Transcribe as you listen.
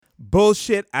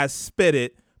Bullshit, I spit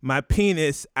it. My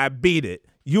penis, I beat it.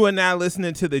 You are now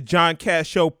listening to the John Cash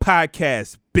Show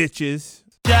podcast, bitches.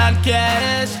 John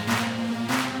Cash.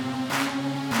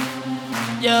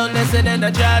 You're listening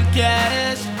to John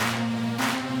Cash.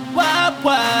 Wow,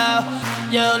 wow.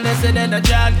 You're listening to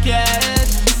John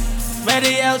Cash.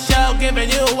 Radio show giving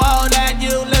you all that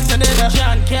you listening to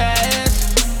John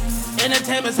Cash.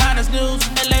 Entertainment's hottest news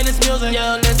and latest music.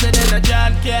 You're listening to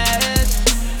John Cash.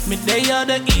 Midday or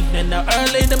the evening or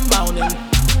early the morning.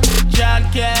 John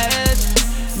Cash.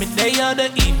 Midday or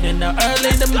the evening or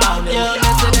early the morning. You're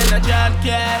listening to John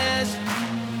Cash.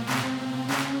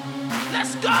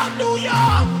 Let's go, New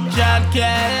York. John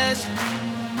Cash.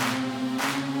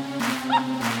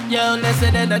 You're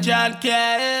listening to John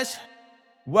Cash.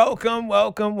 Welcome.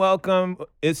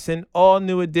 It's an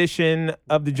all-new edition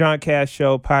of the John Cash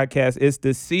Show podcast. It's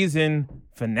the season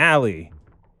finale.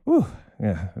 Whew.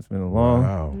 Yeah, it's been a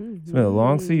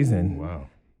long season. Wow.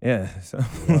 Yeah. So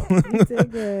You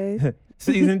did good.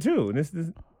 season 2. This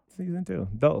is season 2.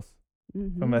 Dos.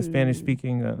 For my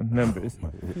Spanish-speaking members.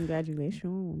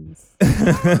 Congratulations.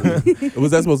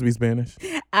 Was that supposed to be Spanish?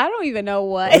 I don't even know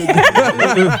what.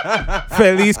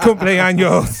 Feliz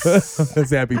cumpleaños. That's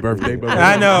happy birthday.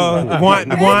 I know.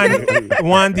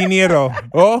 Juan Dinero.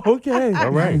 Oh, okay.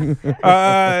 All right.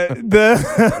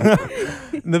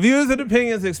 The views and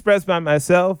opinions expressed by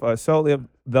myself are solely of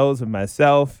those of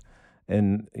myself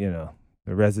and, the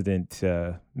resident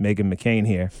Megan McCain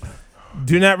here.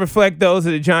 Do not reflect those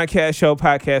of the John Cash Show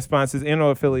podcast sponsors and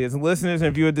or affiliates. Listeners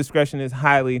and viewer discretion is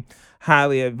highly,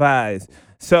 highly advised.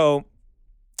 So,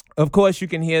 of course, you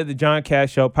can hear the John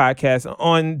Cash Show podcast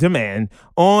on demand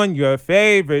on your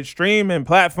favorite streaming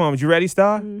platforms. You ready,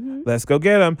 Star? Mm-hmm. Let's go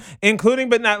get them. Including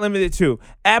but not limited to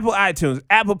Apple iTunes,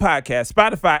 Apple Podcasts,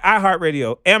 Spotify,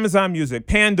 iHeartRadio, Amazon Music,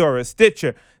 Pandora,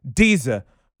 Stitcher, Deezer,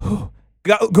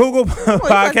 Google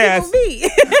Podcasts,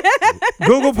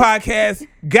 Google Podcasts,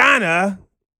 Ghana,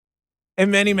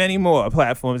 and many, many more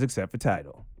platforms except for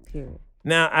Tidal.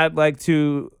 Now, I'd like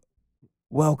to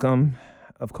welcome,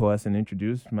 of course, and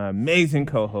introduce my amazing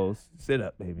co-host. Sit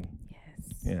up, baby.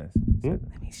 Yes.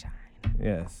 Let me shine.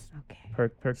 Yes. Okay.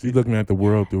 Perk. She's looking at the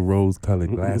world through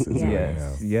rose-colored glasses.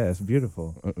 Yes,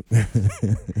 beautiful.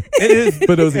 It is.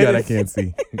 For those of y'all that can't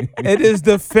see. It is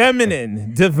the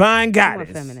feminine, divine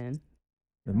goddess. More feminine.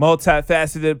 The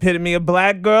multifaceted epitome of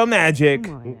black girl magic.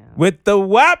 Come on now. With the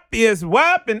whoppiest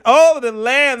whop in all of the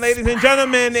land, ladies and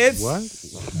gentlemen, it's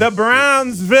the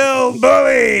Brownsville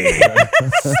Bully.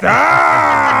 Star!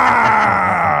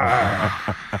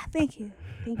 Thank you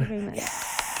very much.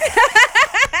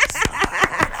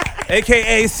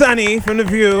 AKA Sunny from The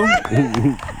View.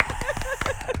 Thank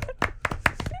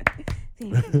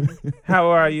you. How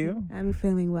are you? I'm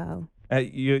feeling well.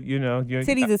 Your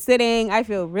Titties are sitting. I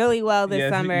feel really well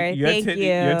this summer. Thank you.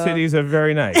 Your titties are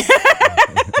very nice.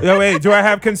 No, wait, do I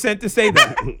have consent to say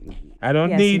that? I don't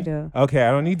Yes, need. you do. Okay,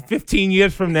 I don't need 15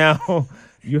 years from now.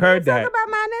 You heard that? Talk about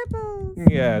my nipples.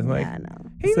 Yeah, it's like I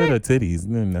know. He said her titties.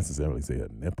 Didn't necessarily say her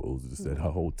nipples. Just said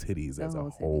her whole titties as a whole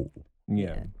whole.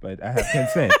 Yeah, but I have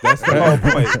consent. That's the whole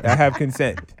point. I have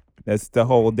consent. That's the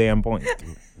whole damn point.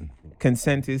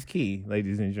 Consent is key,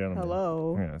 ladies and gentlemen.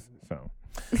 Hello. Yes. So,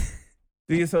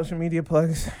 do your social media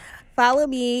plugs. Follow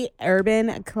me,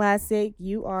 Urban Classic,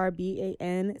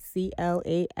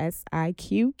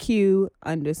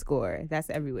 URBANCLASIQQ_. That's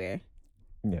everywhere.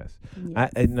 Yes. I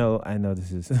know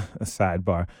this is a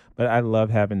sidebar, but I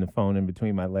love having the phone in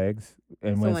between my legs.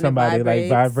 And So when when it somebody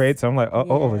vibrates, I'm like,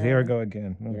 oh, Yeah. here I go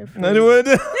again. You're free.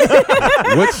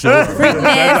 What show?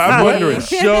 I'm wondering,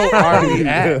 nasty. show are we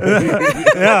at?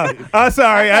 Yeah. Oh,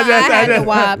 sorry. I had to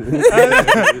wop.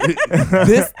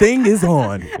 This thing is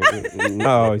on.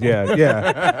 Oh, yeah.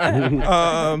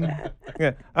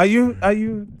 Yeah. Are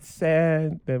you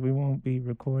sad that we won't be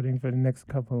recording for the next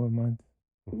couple of months?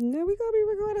 No, we gonna be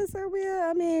recording somewhere.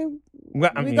 I mean, Well,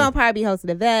 we gonna probably be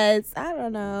hosting events. I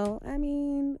don't know. I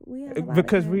mean, we have a lot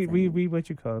because of we events. what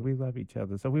you call it, we love each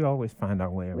other, so we always find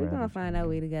our way around. We're gonna find our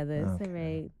way together. It's Okay. all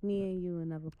right. Me and you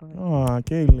another part. Oh,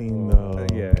 Kayleen, though.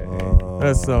 Yeah.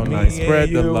 That's so nice. Me Spread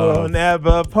and the you love. will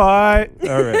never part.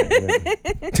 All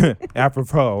right.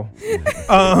 Apropos.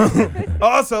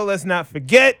 Also, let's not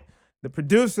forget the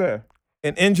producer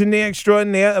and engineer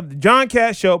extraordinaire of the John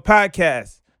Cash Show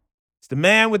podcast. It's the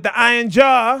man with the iron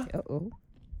jaw Uh-oh.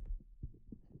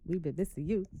 We did this to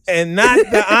you. and not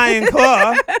the iron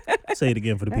claw. Say it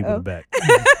again for the people in the back.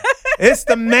 It's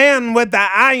the man with the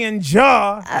iron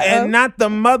jaw and not the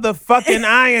motherfucking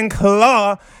iron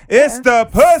claw. It's the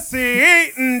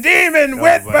pussy-eating demon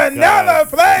with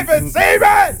vanilla-flavored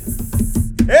semen.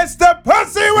 It's the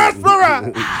pussy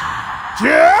whisperer. John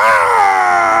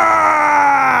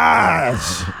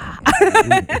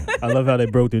I love how they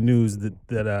broke the news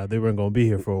that they weren't going to be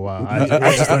here for a while. I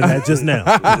just learned that just now.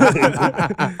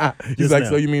 He's like,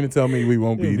 so you mean to tell me we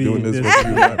won't be doing this for a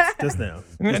few months? Just now.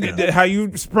 How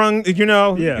you sprung, Yeah.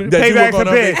 That you were payback's a going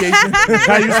on bitch. vacation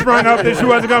How you sprung up that she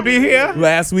wasn't going to be here?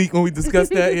 last week when we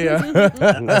discussed that.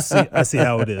 Yeah. I see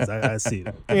how it is. I see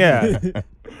it. Yeah.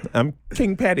 I'm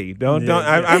King Petty. Don't.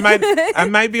 Yeah. I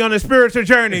might be on a spiritual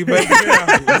journey, but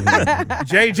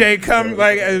JJ come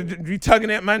be tugging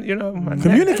at my my neck.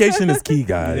 Communication is key,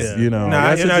 guys. Yeah. You know. Nah,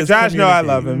 That should just Josh know I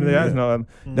love communicate. him. Josh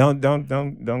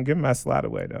know. Don't give my slot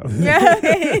away though. Yeah.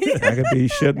 I could be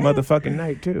Suge motherfucking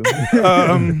Knight too.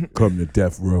 Come to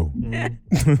death row.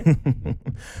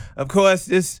 Of course,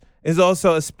 this is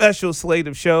also a special slate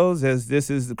of shows, as this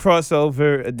is the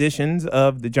crossover editions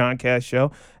of the John Cash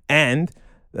Show and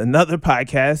another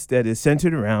podcast that is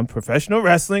centered around professional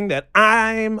wrestling that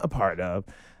I'm a part of.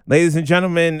 Ladies and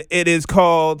gentlemen, it is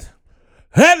called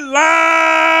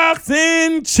Headlocks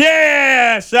in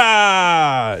Chair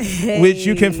Shots. which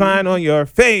you can find on your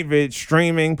favorite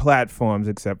streaming platforms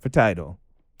except for Tidal.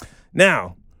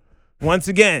 Now, once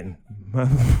again,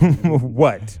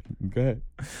 what? Go ahead.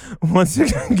 Once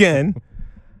again,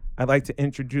 I'd like to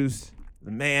introduce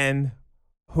the man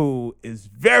who is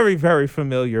very, very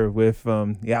familiar with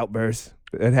the outburst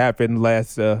that happened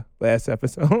last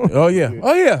episode. Oh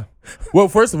yeah. Well,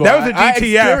 first of all, That was a I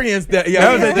DTF. experienced that. Yeah,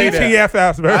 That was I a didn't say that. DTF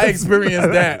outburst. I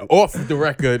experienced that off the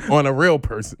record on a real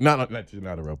person, not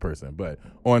a real person, but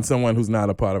on someone who's not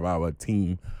a part of our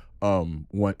team. A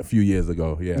few years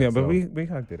ago. Yeah. Yeah, but so. we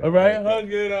hugged it up. All right,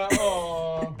 hug it up.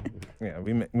 Aw. Yeah,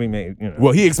 we made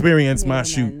Well, he experienced my Yeah,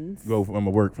 shoot. nuns. Go from a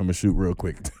work from a shoot real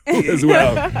quick as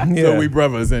well. Yeah. So we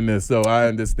brothers in this, so I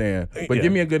understand. But Yeah.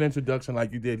 give me a good introduction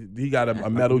like you did. He got a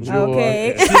metal jaw.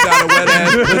 Okay. She got a wet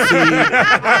ass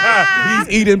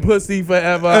pussy. He's eating pussy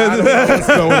forever. I don't know what's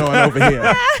going on over here.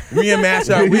 Me and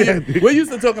Mashup, we're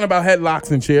used to talking about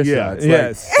headlocks and chair Yeah, shots.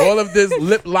 yes. Like, all of this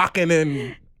lip locking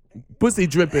and pussy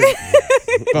dripping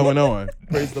going on.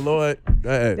 Praise the Lord. Go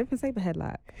ahead. Different type of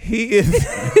headlock. He is.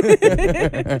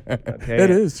 Okay. That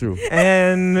is true.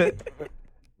 And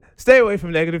stay away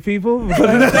from negative people. That's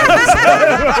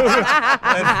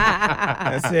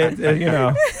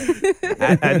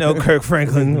it. I know Kirk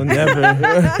Franklin will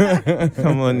never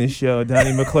come on this show.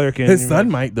 Donnie McClurkin. His son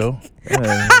might though.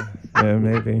 Yeah,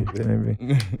 maybe.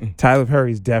 Tyler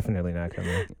Perry's definitely not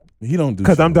coming. He don't do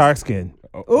Because I'm shows. dark skinned.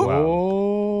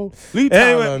 Oh, leave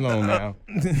Anyway, Tyler alone now.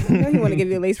 You know he want to give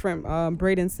you a lace front.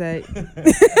 Braden said.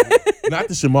 Not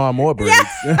the Shamar Moore braids.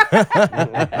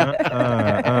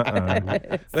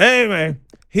 Anyway,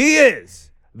 he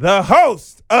is the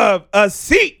host of A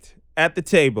Seat at the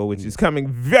Table, which is coming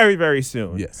very, very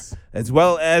soon. Yes. As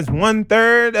well as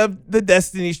 1/3 of the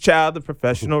Destiny's Child, the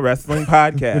professional wrestling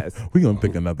podcast. We're going to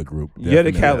pick another group. You're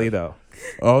the Definitely. Kelly, though.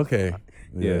 Oh, okay.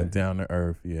 Yeah, Yeah. down to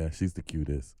earth. Yeah, she's the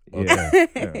cutest. Yeah.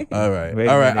 Okay. Yeah. All right. Wait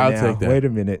a All right, minute I'll now. take that. Wait a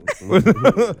minute.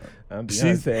 I'm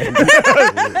She's- Beyonce.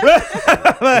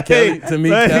 Kelly, to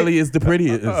me, Like- Kelly is the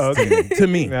prettiest. Oh, okay. To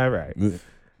me. All right.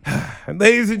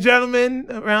 Ladies and gentlemen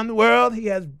around the world, he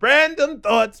has Brandon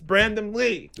Thoughts, Brandon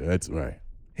Lee. That's right.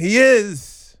 He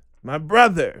is my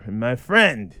brother and my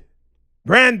friend,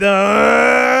 Brandon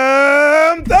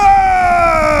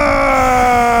Thoughts.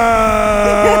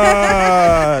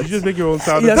 You just make your own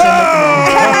sound. Yes,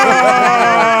 Thoughts.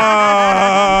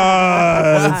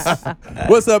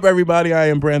 What's up, everybody? I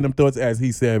am Brandon Thoughts, as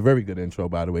he said. Very good intro,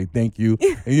 by the way. Thank you.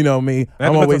 And you know me,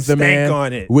 I'm to put always some the stank man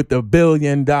on it. with the $1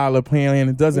 billion plan.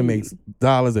 It doesn't make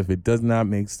dollars if it does not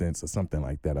make sense, or something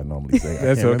like that. I normally say. I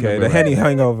That's can't okay. remember The right Henny now.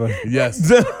 hangover.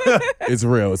 Yes, it's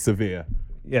real. It's severe.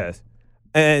 Yes.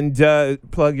 And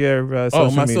plug your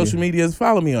social My media. social medias.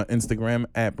 Follow me on Instagram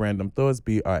at Brandon Thoughts,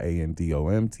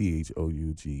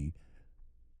 BRANDOMTHOUGHTS.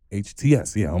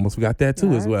 Yeah, I almost forgot that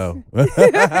too as well.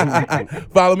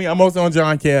 Follow me. I'm also on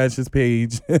John Cash's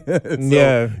page. So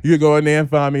Yeah. you can go in there and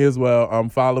find me as well.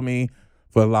 Follow me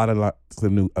for lots of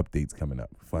new updates coming up.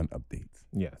 Fun updates.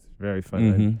 Yes. Very fun.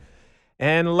 Mhm.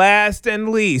 And last and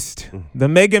least, the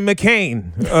Megan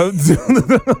McCain.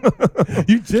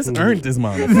 You just earned this,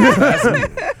 mama. Last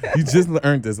week. You just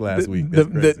earned this last week. The,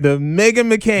 That's crazy. the Megan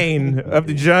McCain of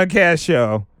the John Cash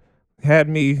Show had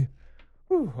me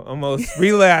almost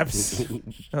relapse.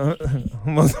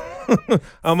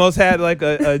 Almost had like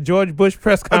a George Bush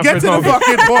press Get conference. to the moment.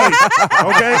 fucking point,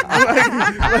 okay?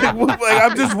 like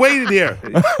I'm just waiting here.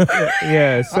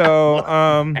 Yeah. So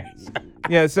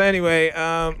So anyway,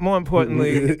 more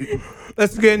importantly,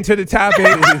 let's get into the topic.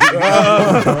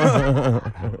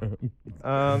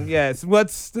 Yes.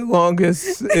 What's the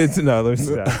longest? It's another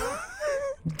stuff.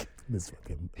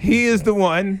 he is the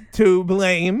one to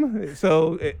blame.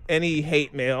 So any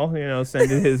hate mail,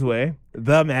 send it his way.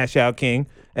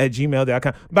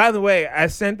 TheMashOutKing@gmail.com. By the way, I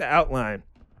sent the outline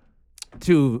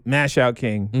to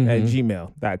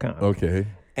mashoutking@gmail.com. Okay.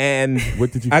 And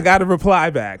What did you? I got a reply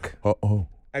back. Oh.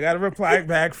 I got a reply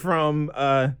back from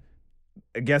I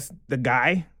guess the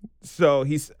guy. So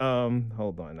he's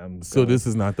hold on. So this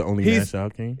is not the only He's- Mash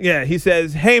Out King? Yeah, he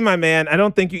says, "Hey my man, I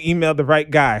don't think you emailed the right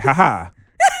guy. Haha.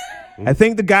 I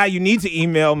think the guy you need to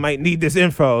email might need this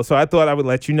info, so I thought I would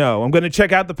let you know. I'm going to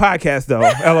check out the podcast though.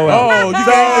 LOL." Oh, you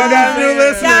got a new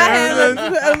listener.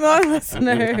 Got him. More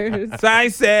listeners. So I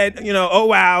said, oh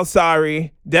wow,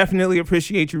 sorry. Definitely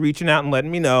appreciate you reaching out and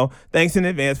letting me know. Thanks in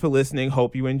advance for listening.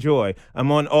 Hope you enjoy.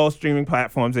 I'm on all streaming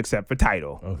platforms except for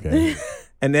Tidal. Okay.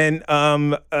 And then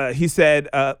he said,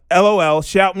 LOL,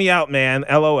 shout me out, man.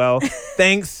 LOL.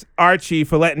 Thanks, Archie,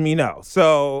 for letting me know.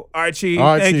 So, Archie,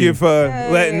 thank you for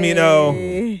letting me know,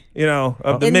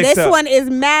 of the And mix-up. this one is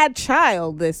Mad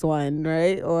Child, this one,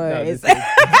 right? Or No, is this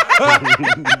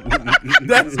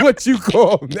That's what you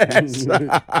call Mash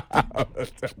Out. Oh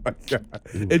my God.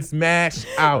 It's Mash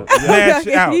Out. Mash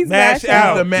out. He's Mash mashed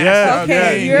out. The Mash Yeah. Out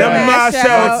Okay, King. you're The mashed mash out.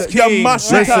 out. The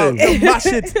mash out. Listen. The mash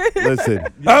it. Listen,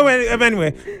 Oh,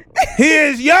 anyway, he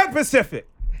is Young Pacific.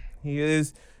 He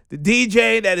is the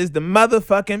DJ that is the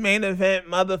motherfucking main event,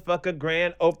 motherfucker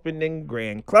grand opening,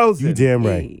 grand closing. you damn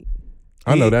right.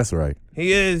 I know that's right.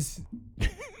 He is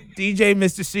DJ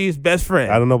Mr. C's best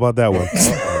friend. I don't know about that one.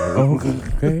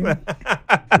 Okay.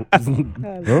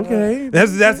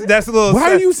 That's a little.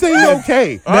 Why are you saying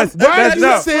okay? Why are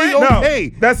you saying okay?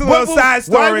 That's a little side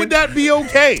story. Why would that be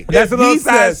okay? That's a little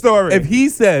side story. If he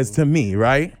says to me,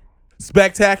 right,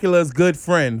 Spectacular's good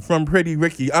friend from Pretty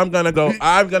Ricky, I'm gonna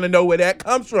know where that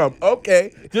comes from.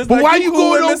 Okay. Just But like why you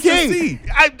cool going with Mr. okay? C.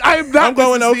 I'm not. I'm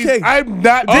going Mr. C. okay. I'm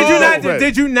not.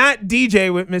 Did you not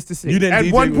DJ with Mr. C? You didn't At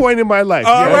DJ one with- point in my life.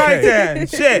 All yeah. right Okay. then.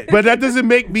 Shit. But that doesn't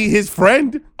make me his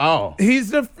friend. Oh.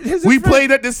 He's his We friend.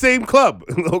 played at the same club.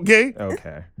 Okay.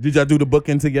 Okay. Did y'all do the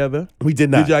booking together? We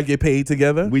did not. Did y'all get paid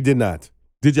together? We did not.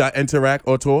 Did y'all interact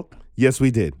or talk? Yes,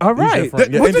 we did. All right. Your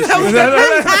What the industry- hell is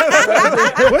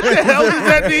that? What the hell does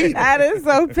that mean? That is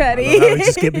so petty. He's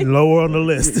just getting lower on the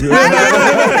list.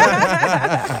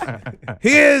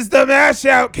 He is the Mash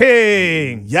Out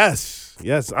King. Yes.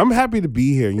 Yes. I'm happy to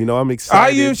be here. I'm excited.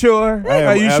 Are you sure? I am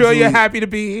Are you sure absolutely- you're happy to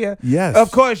be here? Yes.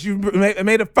 Of course, you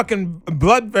made a fucking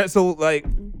blood vessel like.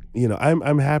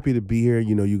 I'm happy to be here.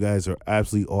 You guys are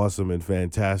absolutely awesome and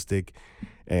fantastic.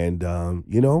 And,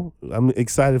 I'm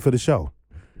excited for the show.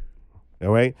 All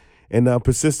right? And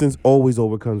persistence always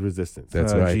overcomes resistance.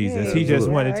 That's Oh, right. Jesus. He just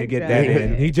wanted to get that Exactly.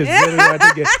 in. He just really wanted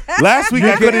to get. Last week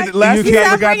I couldn't. Last week He's I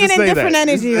not forgot to bringing in say different that.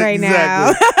 energy right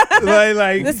Exactly.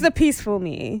 like This is a peaceful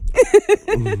me.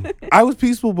 I was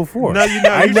peaceful before. No,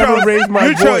 I never raised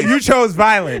my voice. You chose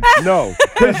violence. No.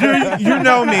 Because you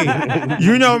know me.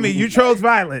 You know me. You chose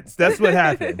violence. That's what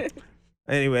happened.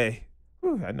 Anyway,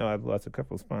 I know I've lost a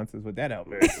couple sponsors with that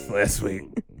outburst last week.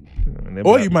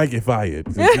 Or you might get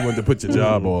fired since you wanted to put your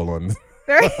job all on.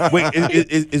 Wait,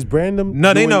 is Brandon?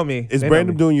 No, they doing- know me. Is They know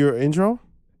Brandon me. doing your intro?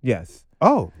 Yes.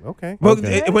 Oh, okay. Well,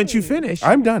 Okay. once you finish,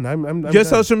 I'm done. I'm your done.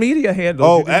 social media handle.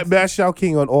 Oh, at Mash Out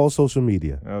King on all social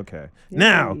media. Okay.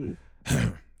 Now,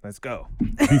 let's go.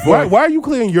 Why are you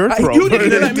clearing your throat? You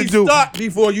didn't let me To do- start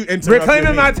before you interrupted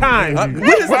Reclaiming me. my time.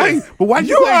 What is Why? this? But why you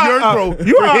You clear are your a- throat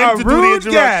you for are him a to do the rude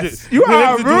introduction? guest. You For him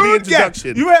are a to do the rude guest.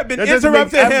 introduction. You have been That doesn't make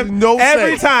interrupting him no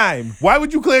every sense. time. Why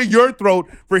would you clear your throat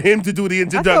for him to do the I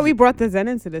introduction? thought we brought the Zen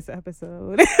into this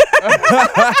episode.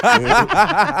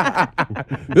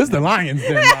 This is the Lions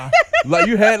Den. Like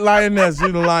you had Lioness,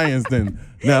 you're the Lions Den.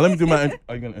 Now let me do my.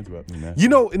 Are you gonna interrupt me now?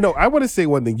 No, I want to say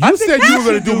one thing. I You think said you you were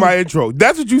going to should do my intro.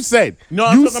 That's what you said. No,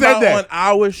 I'm you talking said about that. on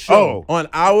our show. Oh. On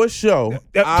our show,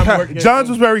 I'm working. John's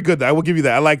was very good. I will give you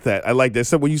that. I like that.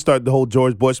 Except when you started the whole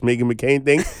George Bush, Meghan McCain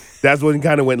thing, that's when it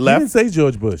kind of went He didn't left. say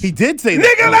George Bush. He did say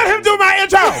that. Nigga, let him do my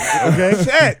intro. Okay.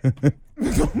 Shit.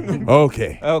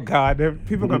 Okay. Oh God,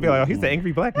 people are gonna be like, "Oh, he's the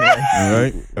angry black man."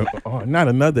 All right. Not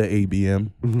another ABM.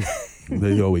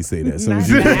 They always say that. So Not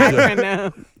you- an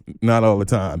acronym. not all the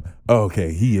time.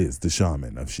 Okay, he is the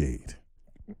shaman of shade.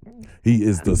 He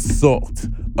is the salt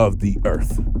of the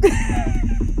earth.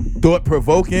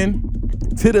 Thought-provoking,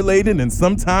 titillating, and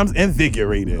sometimes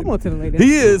invigorating. Come on to the lady.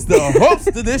 He is the host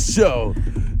of this show,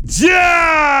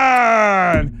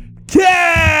 John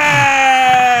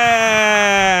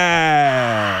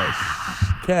Cash.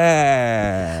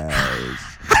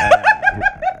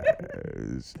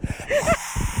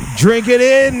 Drink it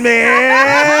in,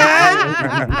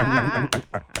 man.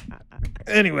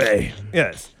 Anyway,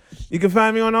 yes, you can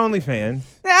find me on OnlyFans.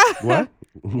 What?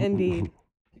 Indeed.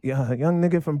 Yeah, young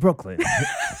nigga from Brooklyn.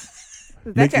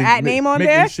 Is that your at name on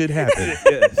making there? shit happen,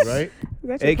 Yes. right?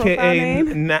 Is that your profile AKA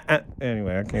name?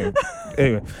 anyway, I can't.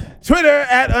 Anyway, Twitter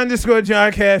 @_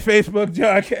 John Cash, Facebook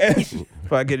John Cash.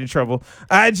 If I get in trouble,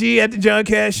 IG @the John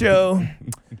Cash Show.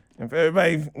 If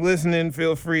everybody listening,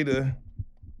 feel free to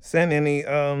send any.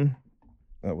 Oh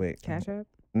wait, Cash App?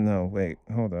 no wait,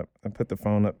 hold up. I put the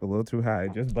phone up a little too high.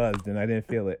 It just buzzed and I didn't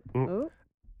feel it. Oh.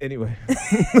 Anyway,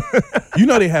 You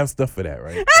know they have stuff for that,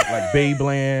 right? Like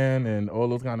Babeland and all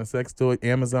those kind of sex toys.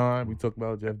 Amazon. We talked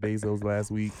about Jeff Bezos last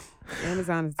week.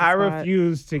 Amazon is the I spot.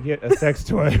 refuse to get a sex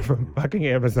toy from fucking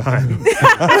Amazon.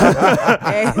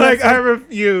 Hey, Like I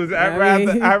refuse. I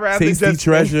mean- I rather Tasty just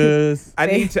treasures. I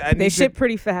they, need to. I need they to. ship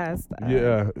pretty fast.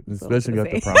 Yeah, especially I'm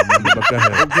got the gonna problem. But go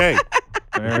ahead. Okay.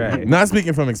 All right. Not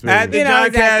speaking from At experience. the You know, John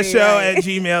exactly, Cash Show right. at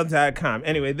gmail.com.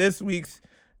 Anyway, this week's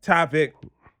topic.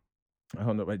 I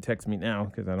hope nobody texts me now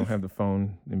because I don't have the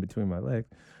phone in between my legs.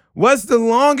 What's the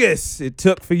longest it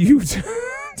took for you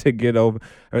to get over?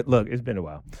 Look, it's been a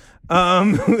while.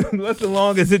 What's the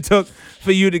longest it took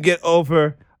for you to get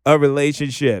over a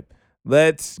relationship?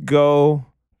 Let's go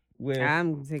with.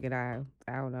 I'm taking I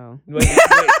don't know. Wait.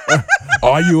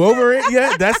 Are you over it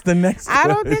yet? That's the next I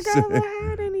don't think I question. ever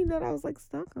had any that I was like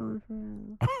stuck on for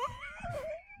real.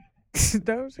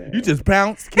 Don't say. You just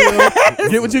pounce, kill,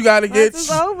 get what you got to get. Once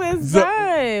it's over, it's So-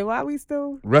 done. Why we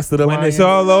still? Rest of the When line. it's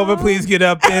all over, please get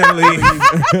up and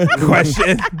leave.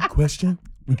 Question.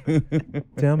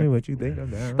 Tell me what you think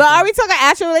about. But are we talking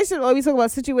actual relationships or are we talking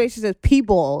about situations with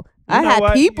people? I know had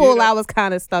what? people You know- I was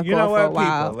kind of stuck You know on for a what,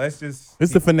 while. people? Let's just.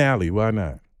 It's the finale. Why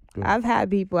not? Go ahead. I've had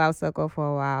people I was stuck on for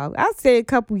a while. I'd say a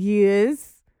couple years.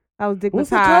 I was What's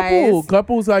digmatized. a couple?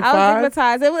 Couples like I was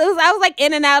five? digmatized. It was I was like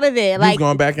in and out of it. You Like was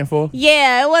going back and forth?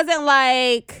 yeah, it wasn't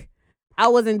like I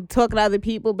wasn't talking to other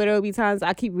people, but there would be times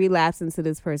I keep relapsing to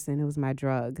this person. It was my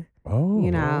drug, Oh. you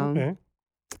know. Okay.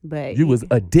 But You was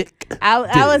a dick.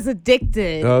 I was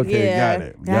addicted. Okay, yeah. got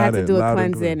it. I had Got to it. do a Loud and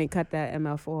cleansing clear. and cut that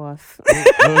MF off.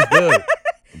 That was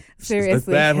good. Seriously. It's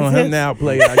bad on him now,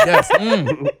 player, I guess.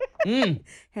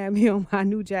 Had me on my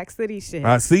New Jack City shit.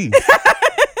 I see.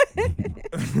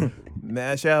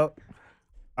 Mash out.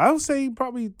 I would say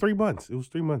probably 3 months. It was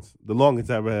 3 months. The longest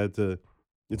I ever had to.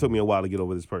 It took me a while to get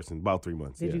over this person. About 3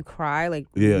 months. Did yeah. you cry? Like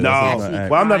Yeah, No, that's what actually I'm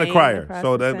well, I'm not a crying crier, across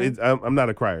so the that set? I'm not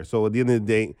a crier. So at the end of the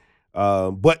day,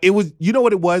 but it was. You know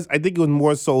what it was? I think it was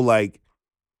more so like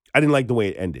I didn't like the way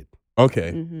it ended,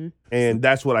 Okay. hmm and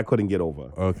that's what I couldn't get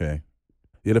over. Okay.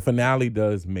 Yeah, the finale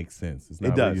does make sense. It's not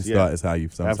It where does, you yeah. start, it's how you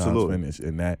sometimes Absolutely. finish.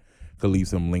 And that could leave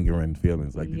some lingering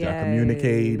feelings. Like, did y'all Yes.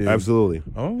 communicate? And- Absolutely.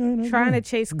 Okay. Trying to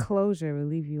chase closure will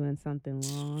leave you in something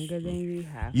longer than you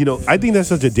have. You know, I think that's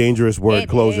such a dangerous word, It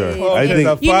closure. is. I Closure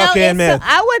think the You know, fucking it's myth.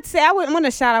 I would say I want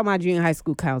to shout out my junior high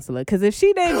school counselor because if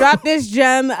she didn't drop this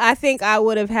gem, I think I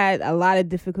would have had a lot of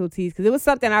difficulties because it was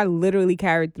something I literally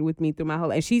carried through with me through my whole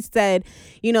life. And she said,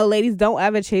 you know, ladies, don't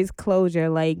ever chase closure.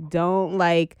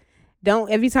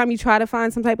 Don't every time you try to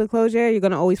find some type of closure, you're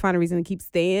gonna always find a reason to keep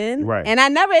staying. Right. And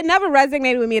it never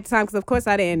resonated with me at the time because of course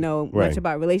I didn't know Right. much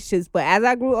about relationships. But as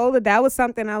I grew older, that was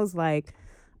something I was like,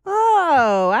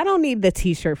 oh, I don't need the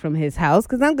T-shirt from his house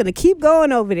because I'm gonna keep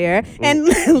going over there and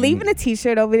leaving the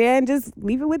T-shirt over there and just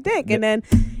leave it with Dick. And then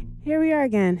here we are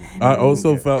again. I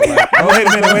also felt like, Wait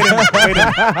a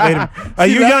minute. Are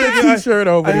you young? T-shirt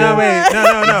over there. No, wait.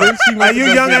 No. Then she went Are to you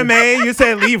go young get- and May? You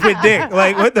said leave with dick.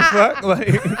 Like, what the fuck? Like,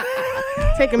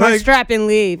 Taking my Like- strap and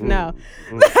leave. No.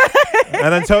 I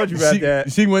done told you about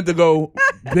that. She went to go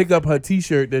pick up her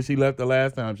T-shirt that she left the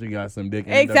last time she got some dick.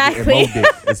 and ended up getting Exactly. more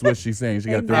dick. That's what she's saying. She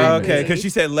got three. Exactly. Okay, because she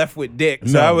said left with dick.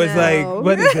 So No. I was No. like,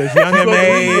 what is this? Young and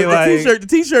May? the Like, T-shirt. The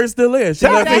T-shirt's still there. She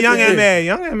shout out left to with Young dick. and May.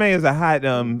 Young and May is a hot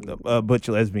butch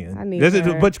I lesbian. need This is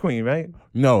a her. butch queen, right?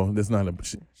 No, that's not a.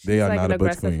 They are like not an a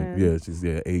butch aggressive queen. fan. Yeah, she's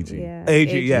AG. Yeah.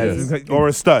 AG, yes. Yes. or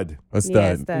a stud. A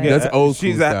stud. stud. That's Yeah, old school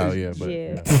she's a- style. Yeah, but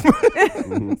Yeah.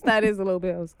 yeah. That is a little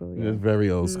bit old school. Yeah. It's very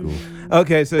old school.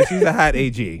 Okay, so she's a hot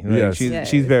AG. Like, Yes. she's Yes.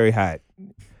 she's very hot.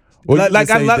 Or you Like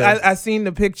could I say love. that- I seen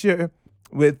the picture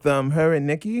with her and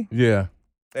Nikki, yeah.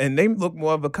 and they look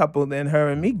more of a couple than her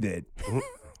and Meek did.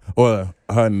 Or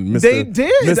her and Mr. They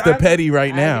did. Mr. I- Petty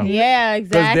right now. Yeah, Because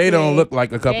exactly. they don't look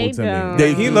like a couple They to don't.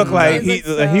 me. He looked like They he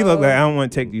look he looked so- like I don't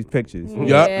want to take these pictures.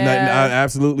 Yup, Yeah. I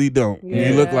absolutely don't. Yeah,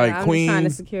 You look like I'm Queen. Just trying to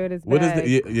secure this What is bag.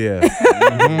 the yeah?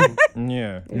 Mhm.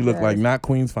 Yeah. You look like not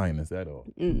Queen's finest at all.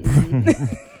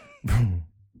 Mm-mm.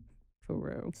 For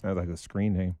real. Sounds like a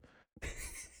screen name.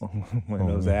 One of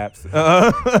those apps.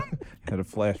 Had a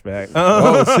flashback.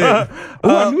 Oh shit!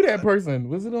 Oh, I knew that person.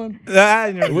 Was it on?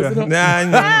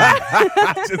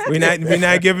 We're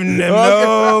not giving them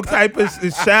no type of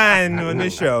shine on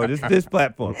this show. This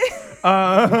platform.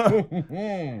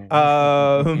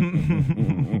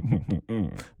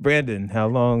 Brandon, how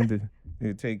long did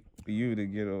it take for you to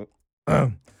get over?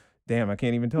 Damn, I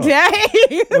can't even talk.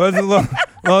 What's the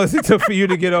longest it took for you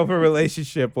to get over a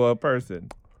relationship or a person?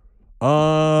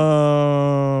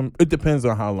 It depends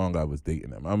on how long I was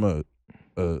dating them. I'm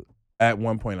at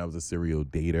one point I was a serial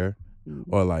dater,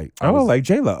 or like like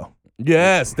J-Lo.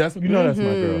 Yes, that's that's my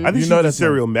girl. I think she's a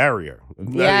serial marrier.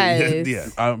 Yes. Yeah.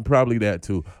 I'm probably that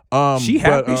too. She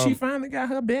happy she finally got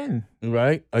her Ben.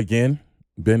 Right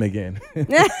Ben again.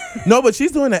 No, but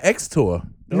she's doing an X tour.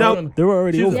 No, They were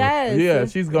already over. Yes. Yeah,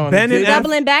 she's going. Ben and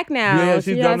Doubling back now. Yeah, she's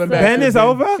She doubling has back. to- Ben is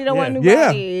over? She don't want new Yeah.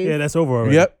 bodies. Yeah, that's over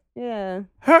already. Yep. Yeah.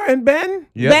 Her and Ben?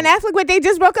 Yep. Ben Affleck, but they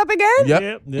just broke up again? Yep.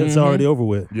 Yep, it's already over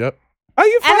with. Yep. Are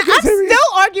you And fucking I'm serious?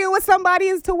 still arguing with somebody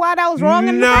as to why that was wrong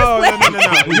in the No.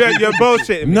 first place. You're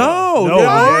bullshitting me. No, No,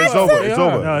 Yeah, it's over. They It's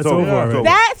are. over. No, It's it's over. over already.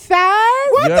 That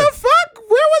fast? What Yes. the fuck?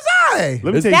 Where was I?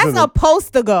 Let me tell you That's something.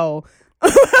 supposed to go.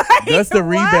 That's the What?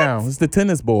 rebound. It's the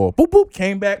tennis ball. Boop boop.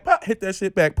 Came back. Pop, hit that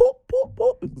shit back. Boop boop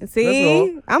boop. That's all.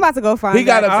 See? I'm about to go find He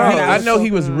got that. I know he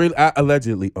was really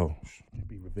allegedly. Oh, can't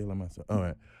be revealing myself. All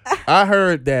right. I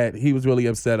heard that he was really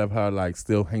upset of her like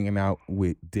still hanging out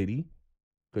with Diddy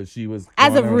because she was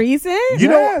As going of on- recent? You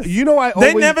know, I They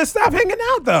always never stop hanging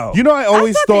out though. I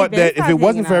always thought thought they that been if it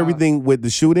wasn't for hanging out. everything with the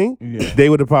shooting, Yeah. they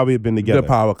would have probably been together. The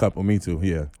power couple. Me too.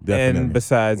 Yeah, definitely. and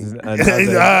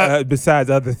besides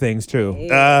other things too.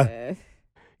 Yeah,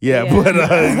 Yeah. but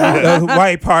Those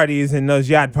white parties and those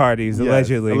yacht parties, yes,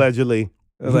 allegedly. allegedly.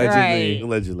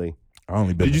 Right. I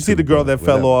only been Did to you see two, the girl but that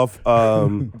fell whatever.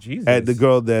 off? Jesus. At the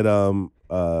girl that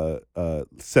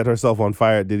set herself on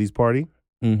fire at Diddy's party?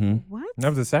 Mhm. What? That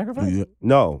was a sacrifice? Yeah.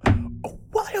 No.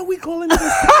 Why are we calling this?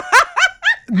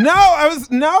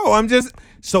 I'm just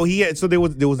So he had. So there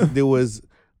was. His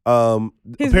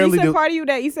Apparently, recent party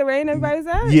that Issa Rae and everybody's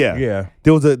at? yeah. Yeah.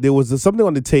 There was something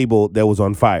on the table that was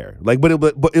on fire. Like, but it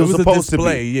was a supposed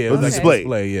display. to be. Yeah, It was a like display.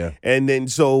 display. Yeah. And then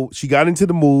so she got into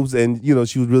the moves, and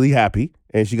she was really happy,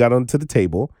 and she got onto the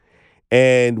table,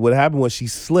 and what happened was she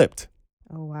slipped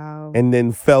Oh, wow. and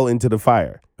then fell into the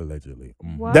fire. Allegedly.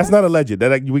 What? That's not alleged.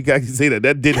 We can say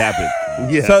that did happen.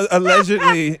 Yeah. so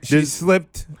allegedly she There's-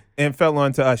 slipped and fell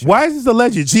onto Usher. Why is this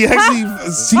alleged? She actually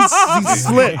she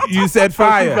slipped. You said She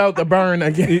fire. felt the burn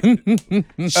again.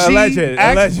 Alleged.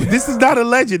 This is not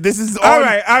alleged. This is All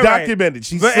right. documented.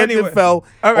 She But slipped anyway, and fell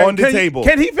All right, on the table.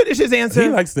 Can he finish his answer? He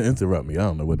likes to interrupt me. I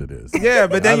don't know what it is. yeah,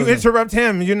 but then I you don't know. interrupt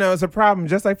him. It's a problem,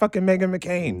 just like fucking Meghan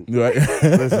McCain. Right.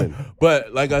 Listen.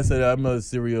 But like I said, I'm a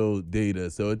serial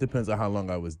dater, so it depends on how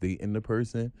long I was dating the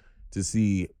person to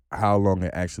see how long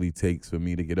it actually takes for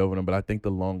me to get over them. But I think the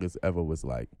longest ever was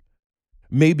like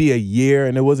maybe a year,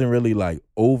 and it wasn't really like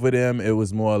over them. It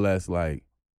was more or less like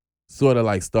sort of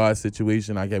like Star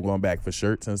situation. I kept going back for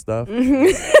shirts and stuff.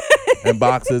 And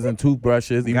boxes and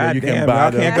toothbrushes, even though God you damn, can buy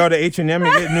y'all them. can't go to H&M and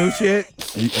get new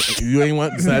shit. You ain't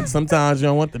want. Sometimes you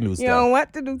don't want the new You stuff. don't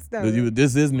want to do stuff.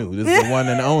 This is new. This is the one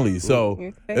and only. So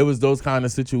Okay. it was those kind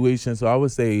of situations. So I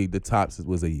would say the tops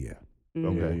was a year.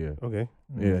 Okay. Yeah. Okay.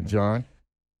 Yeah, John.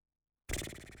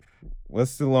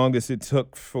 What's the longest it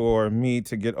took for me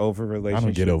to get over a I relationship?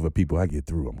 don't get over people. I get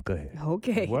through them. Go ahead.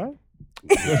 Okay. What?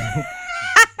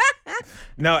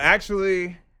 No,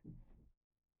 actually,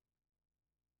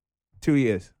 2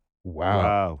 years.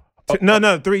 Wow.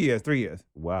 No, 3 years. 3 years.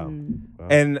 Wow. Mm. Wow.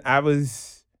 And I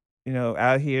was,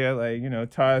 out here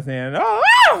like, Tarzan.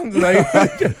 Oh, like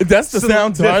That's the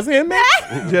sound Tarzan man.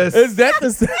 just Is that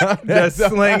the sound? just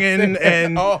slinging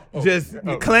and just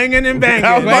clanging and banging.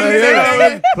 I was about to say that.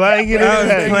 Like, Clanging I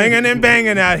was and clanging and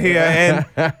banging out here, and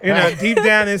deep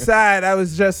down inside, I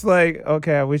was just like,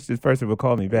 okay, I wish this person would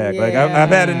call me back. Like I've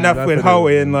had Yeah. enough with Definitely.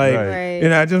 Hoey, and like, Right.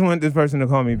 I just want this person to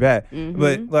call me back. Mhm.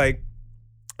 But like,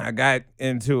 I got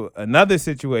into another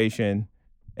situation,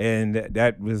 and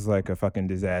that was like a fucking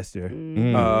disaster.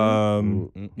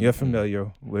 Mm. You're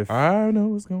familiar with? I know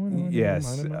what's going on.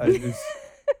 Yes, I don't know. it's,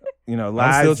 I'm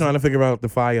lies. still trying to figure out the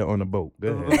fire on the boat.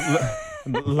 Go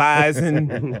ahead. lies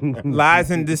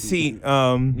and deceit,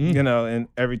 and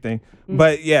everything.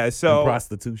 But yeah, And so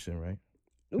prostitution, right?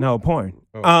 no porn.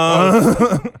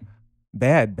 Oh.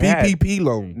 Bad PPP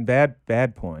loan.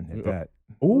 bad porn at that.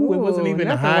 Ooh, it wasn't Ooh, even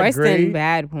a nothing high worse than grade.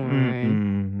 bad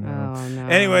porn. No. Oh no.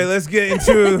 Anyway, let's get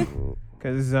into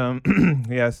because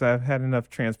yes, I've had enough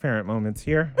transparent moments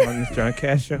here on this John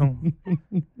Cash show.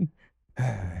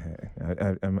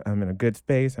 I'm in a good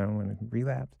space. I don't want to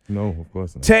relapse. No, of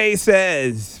course not. Tay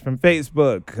says from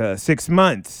Facebook, 6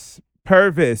 months.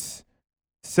 Purvis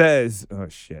says, oh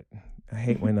shit. I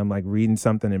hate when I'm like reading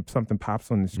something and something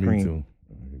pops on the screen. Me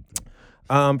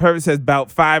too. Purvis says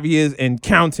about 5 years and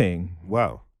counting.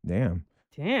 Wow. Damn.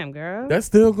 Damn, girl. That's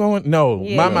still going. No,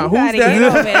 Yeah, Mama. you Who's gotta get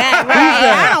over that? that.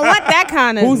 Right. I don't want that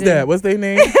kind of. Who's that? What's their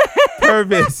name?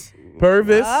 Purvis.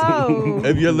 Purvis. Oh.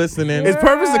 If you're listening, Is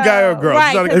Purvis a guy or a girl? Right,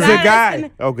 It's not 'cause It's a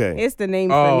guy. Okay. It's the name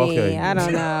Oh, for me. okay. I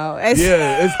don't know.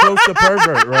 yeah, it's close to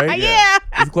pervert, right? Yeah.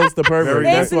 It's close to pervert. Very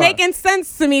It's That's why. making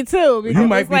sense to me too because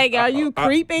might it's be- like, are you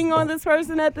creeping on this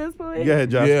person at this point? Go ahead,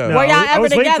 Josh. Yeah. No, Were y'all I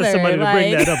was ever waiting for together? somebody to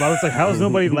bring Like- that up. I was like, how is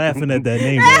nobody laughing at that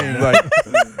name? Like,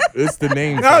 it's the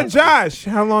name. Oh, Josh,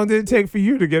 how long did it take for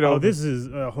you to get over? Oh, this is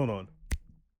hold on.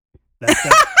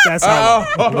 That's how.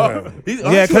 Oh,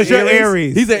 Yeah, 'cause you're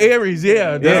Aries. He's an Aries,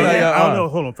 yeah. Yeah, I don't know.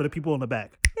 Hold on for the people in the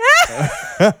back.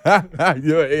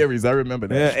 You're an Aries. I remember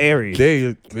that. Yeah, Aries.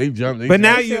 They jumped. But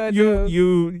now Sure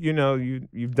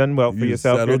you've done well for You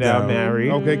yourself. You're settled now down. married.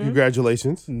 Okay,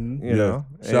 congratulations. You know.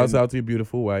 Shouts and- out to your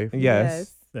beautiful wife.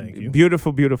 Yes. Thank you.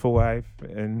 Beautiful, beautiful wife,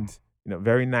 and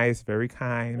very nice, very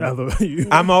kind. I love you.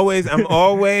 I'm always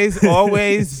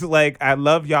like, I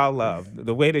love y'all love.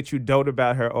 The way that you dote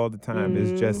about her all the time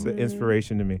is just an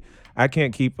inspiration to me. I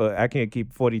can't keep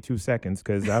 42 seconds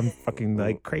because I'm fucking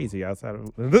like crazy outside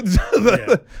of.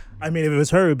 Yeah. I mean, if it was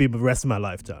her, it would be the rest of my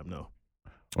lifetime. No,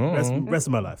 Uh-uh. rest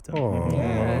of my lifetime.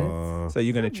 Aw. So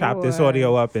you're gonna chop this boy.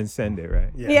 audio up and send it,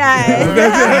 right? Yeah.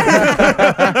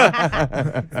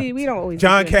 See, we don't always.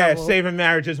 John get in Cash trouble. saving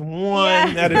marriages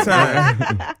one at a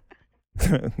time.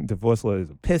 Divorce lawyers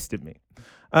are pissed at me.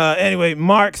 Anyway,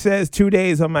 Mark says 2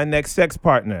 days on my next sex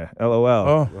partner. LOL.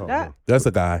 Oh, That- that's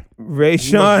a guy. Ray must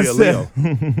Sean be a says.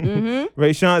 Mhm.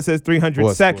 Ray Sean says 300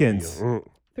 Or seconds. Mm.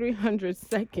 300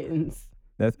 seconds.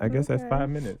 I guess that's Okay. 5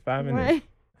 minutes. 5 minutes. Right.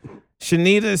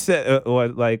 Shanita said, or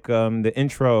like the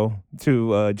intro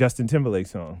to Justin Timberlake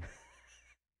song.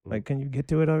 Like, can you get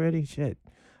to it already? Shit.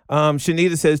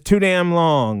 Shanita says too damn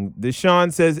long.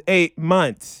 Deshaun says 8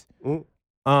 months.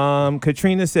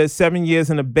 Katrina says 7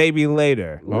 years and a baby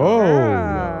later.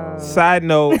 Oh. Side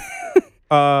note,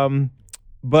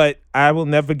 but I will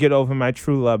never get over my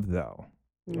true love though.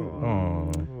 Oh.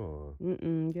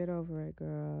 Get over it,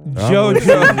 girl.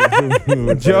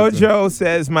 Jojo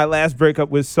says my last breakup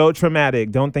was so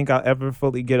traumatic. Don't think I'll ever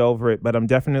fully get over it, but I'm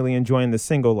definitely enjoying the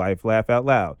single life. Laugh out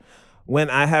loud. When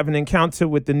I have an encounter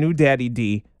with the new Daddy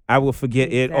D, I will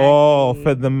forget it all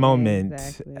for the moment.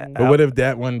 Exactly. But what if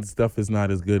that one stuff is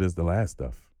not as good as the last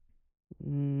stuff?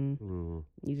 You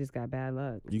just got bad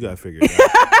luck. You gotta figure it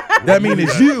out. That mean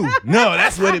it's you. No,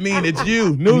 that's what it mean. It's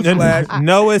you. Newsflash.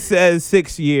 Noah says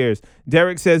 6 years.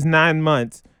 Derek says 9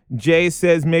 months. Jay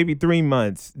says maybe 3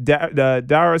 months.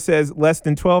 Dara says less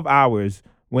than 12 hours.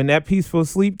 When that peaceful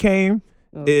sleep came,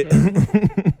 Okay. it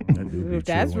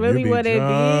That's When really you be what it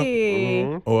drunk,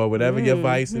 be. Or whatever your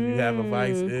vice, if you have a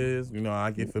vice, is. I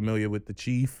get familiar with the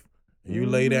chief. You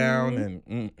lay down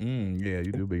and yeah,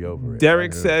 you do be over it.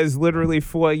 Derek I hear says literally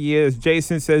 4 years.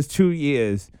 Jason says 2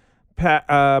 years.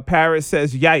 Paris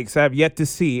says, yikes, I have yet to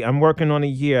see. I'm working on a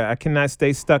year. I cannot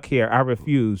stay stuck here. I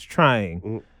refuse.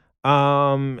 Trying.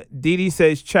 Didi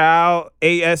says, child,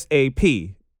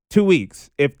 ASAP. 2 weeks,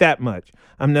 if that much.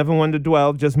 I'm never one to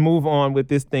dwell. Just move on with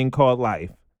this thing called life.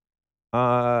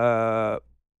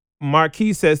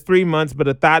 Marquis says 3 months, but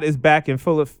a thought is back in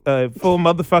full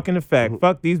motherfucking effect.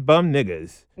 Fuck these bum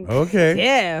niggas. Okay.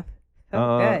 Yeah.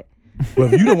 Okay.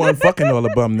 Well, if you the one fucking all the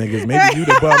bum niggas, maybe you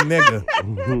the bum nigga.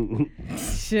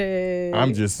 Shit.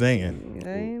 I'm just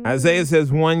saying. Isaiah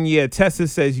says 1 year. Tessa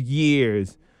says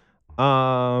years.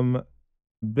 Bill.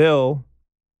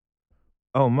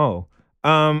 Oh, Mo.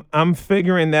 I'm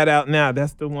figuring that out now.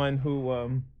 That's the one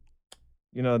who,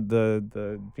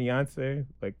 the fiance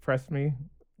pressed me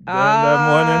that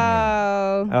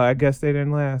morning. Oh, I guess they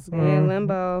didn't last. They're in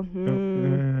limbo.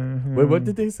 Wait, what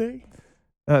did they say?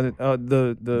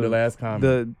 The last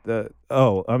comment.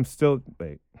 I'm still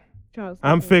Charles,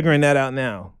 I'm figuring that out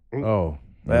now. Oh.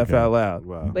 Laugh okay. out loud.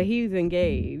 Wow. But he was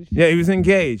engaged. Yeah, he was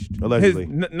engaged. Allegedly.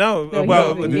 No, No, he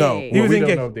well, was No, engaged. He was we don't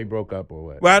engaged. know if they broke up or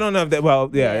what. Well, I don't know if that. Well,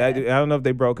 yeah, Yeah. I don't know if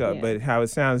they broke up, Yeah. but how it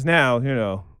sounds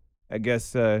now, I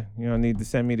guess need to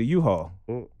send me the U-Haul.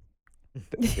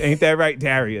 Ain't that right,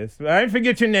 Darius? I didn't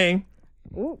forget your name.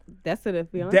 Ooh, that's to the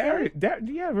fiance.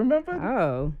 Yeah, remember?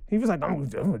 Oh. He was like, I'm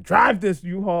gonna drive this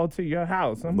U-Haul to your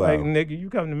house. I'm Wow. like, nigga, you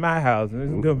come to my house and this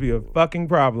is gonna be a fucking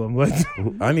problem.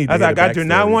 I need. I was like, I do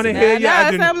not want to hear you.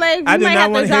 I do I'm like, you I do might not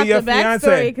have want to to hear drop your the backstory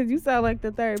fiance. because you sound like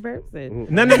the third person.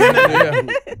 No.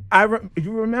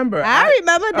 You remember? I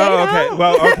remember. They Oh, okay. don't.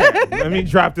 Well, okay. Let me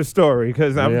drop the story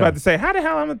because I'm Yeah. about to say, how the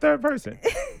hell I'm a third person?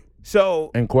 So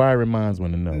Inquiring minds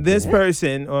want to know. this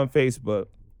person on Facebook,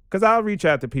 because I'll reach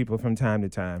out to people from time to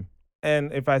time.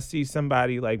 And if I see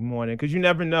somebody like mourning, because you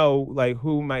never know like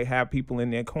who might have people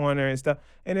in their corner and stuff.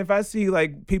 And if I see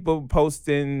like people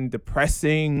posting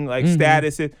depressing like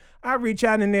statuses, I reach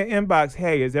out in their inbox,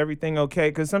 hey, is everything okay?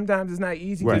 Because sometimes it's not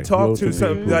easy to Right. talk Go to to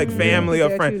some people. like family Yeah,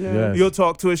 or friend. you know. Yes. You'll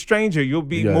talk to a stranger. You'll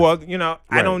be Yes. more, you know,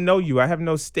 I Right. don't know you. I have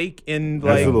no stake in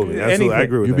like Absolutely. anything. I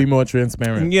agree with You'll that. be more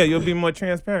transparent. Yeah, you'll be more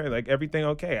transparent. Like everything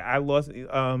okay. I lost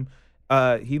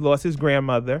he lost his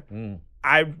grandmother.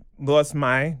 I lost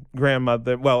my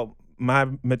grandmother. Well, my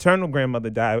maternal grandmother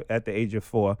died at the age of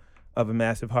 4 of a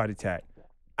massive heart attack.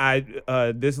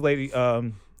 This lady,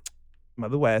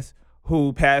 Mother West,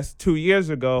 who passed 2 years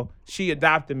ago, she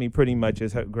adopted me pretty much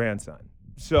as her grandson.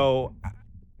 So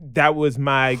that was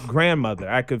my grandmother.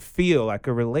 I could feel, I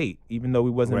could relate, even though we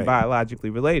wasn't Right.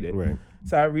 biologically related. Right.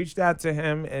 So I reached out to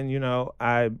him and,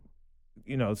 I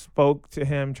spoke to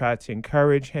him, tried to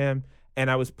encourage him. And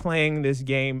I was playing this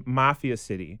game, Mafia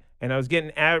City. And I was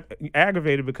getting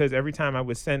aggravated because every time I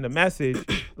would send a message,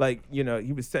 like,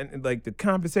 he was sending, like, the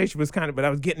conversation was but I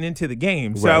was getting into the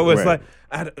game. So Right, I was right.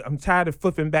 like, I'm tired of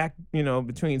flipping back,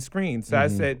 between screens. So I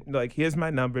said, like, here's my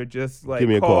number, just, like, Give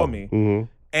me a call call. me. Mm-hmm.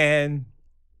 And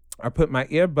I put my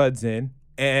earbuds in,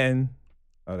 and,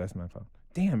 oh, that's my phone.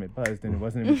 Damn, it buzzed and it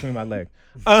wasn't in between my legs.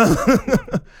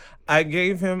 I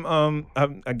gave him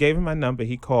my number.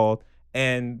 He called.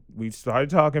 And we started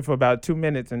talking for about 2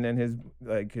 minutes, and then his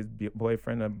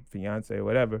boyfriend or fiance or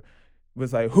whatever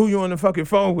was like, "Who you on the fucking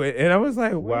phone with?" And I was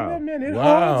like, "Wait Wow. a minute,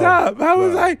 Wow. hold up!" I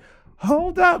was Wow. like,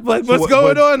 "Hold up, like So what's what- going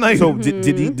what- on?" Like, So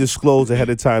did he disclose ahead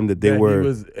of time that they That were? he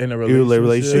was in a in a relationship.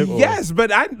 relationship? or- yes,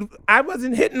 but I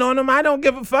wasn't hitting on him. I don't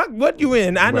give a fuck what you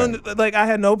in. I don't like. I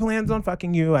had no plans on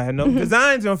fucking you. I had no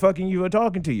designs on fucking you or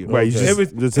talking to you. Right. you It just-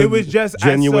 was. a It was just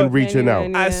genuine I saw, reaching out.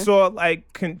 Genuine. I Yeah. saw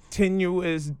like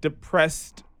continuous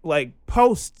depressed like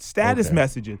post status Okay.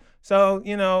 messages. So,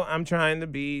 I'm trying to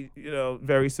be,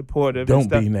 very supportive. and Don't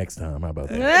stuff. be next time. How about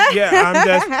that?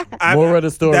 Yeah, Moral of the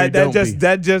story, don't be.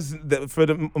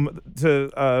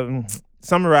 To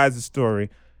summarize the story.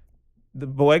 The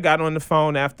boy got on the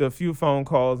phone after a few phone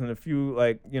calls and a few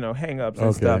hang-ups and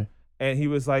Okay. stuff. And he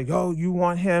was like, "Oh, you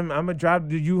want him? I'm gonna drive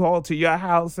the U-Haul to your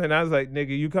house." And I was like,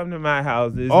 "Nigga, you come to my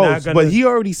house. It's Oh, not gonna." but he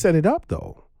already set it up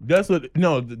though. That's what.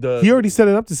 No, He already set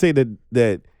it up to say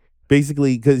that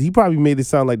basically because he probably made it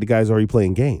sound like the guy's already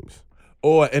playing games.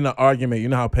 or in an argument, you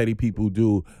know how petty people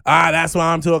do. That's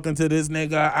why I'm talking to this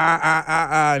nigga.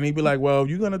 And he'd be like, well, if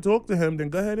you're gonna talk to him, then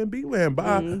go ahead and be with him.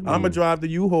 Bye. I'm gonna drive the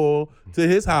U-Haul to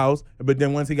his house. But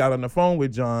then once he got on the phone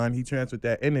with John, he transferred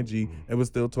that energy and was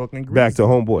still talking greasy. Back to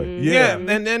homeboy. Yeah,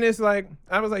 and then it's like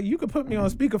I was like, you could put me on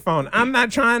speakerphone. I'm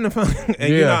not trying to,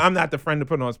 and I'm not the friend to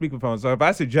put on speakerphone. So if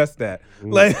I suggest that,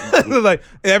 like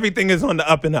everything is on the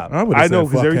up and up. I know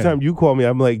because every time you call me,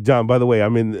 I'm like, John. By the way,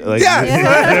 I'm in. Like,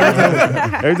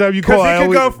 every time you Because call, it I could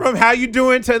always, go from how you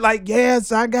doing to like,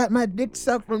 yes, I got my dick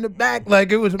sucked from the back.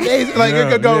 Like it was amazing. Like it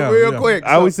could go real quick.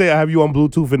 I always say I have you on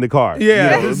Bluetooth in the car.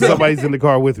 Yeah. You know, somebody's in the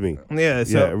car with me. yeah,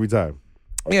 so Yeah, every time.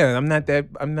 yeah, I'm not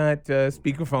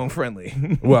speakerphone friendly.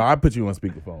 Well, I put you on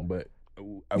speakerphone, but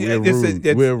Yeah, we're it's- rude.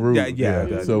 it's- We're rude.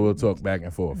 yeah. So we'll talk back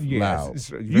and forth loud. it's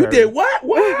You very- did what?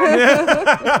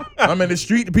 What? I'm in the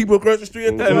street. The people across the street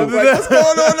at the door, like, what's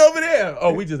going on over there?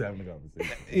 Oh, we just having a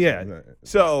conversation. Yeah.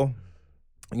 So,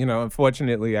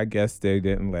 unfortunately, I guess they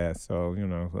didn't last. So,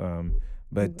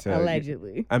 but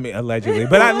Allegedly. I mean, allegedly.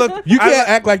 But I look. You can't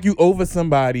act like you over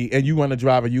somebody and you want to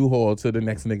drive a U-Haul to the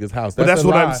next nigga's house. But that's a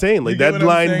what lie. I'm saying. You Like get that what I'm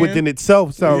line saying? within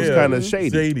itself sounds Yeah. kind of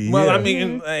shady. Well, yeah. I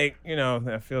mean,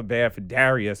 I feel bad for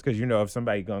Darius because if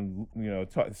somebody gonna,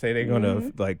 say they're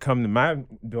gonna like come to my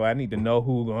door, I need to know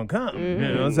who gonna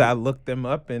come. So I looked them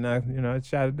up and I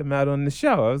shouted them out on the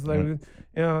show. I was like,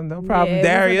 no problem, Yeah, it was a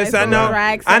Darius. nice I know, little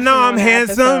drag I know, section I'm on the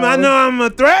handsome. I episode. know, I'm a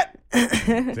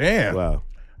threat. Damn. Wow.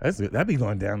 That be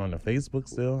going down on the Facebook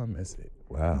still. I miss it.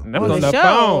 Wow. That was On on the the show.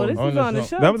 phone. This On was the on the phone.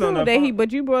 show That was too. on the That phone.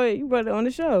 but you brought it on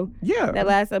the show. Yeah. That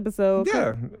last episode. Yeah.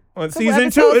 On Couple season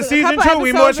two, episodes- it's season couple 2,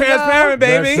 we more episodes ago. transparent,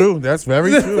 baby. That's true. That's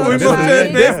very true. We And more this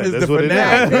transparent. is That's the what it is.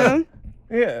 finale. Them.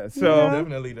 Yeah. So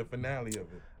Definitely the finale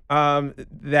of it.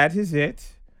 that is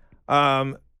it.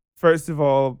 First of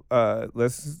all,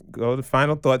 let's go to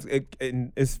final thoughts.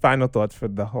 It's final thoughts for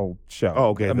the whole show. Oh,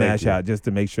 okay, A thank mash you. out, just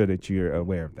to make sure that you're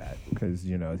aware of that, because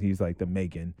he's like the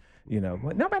Megan. Well,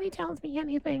 nobody tells me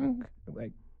anything.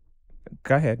 Like,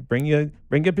 go ahead, bring your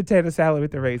potato salad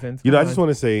with the raisins. I just want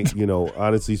to say,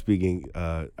 honestly speaking,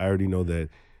 I already know that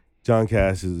John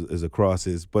Cash is across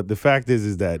his, but the fact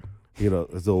is that,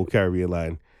 it's the old Caribbean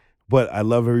line. But I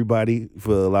love everybody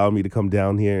for allowing me to come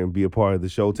down here and be a part of the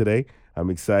show today. I'm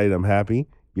excited. I'm happy.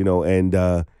 And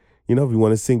if you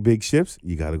want to sink big ships,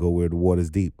 you got to go where the water's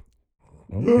deep.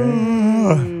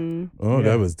 Okay. Oh,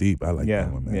 that was deep. I like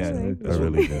that one, man. Yeah, I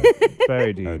really did.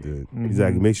 very deep. I did.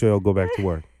 Exactly. Make sure y'all go back to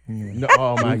work. No,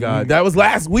 oh my God, that was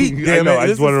last week. I Damn know. it. I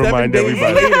This just want to is 7 remind days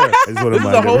everybody. later. I just want to This is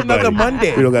remind a whole everybody. nother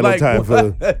Monday. We don't got Like, no time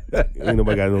for. Ain't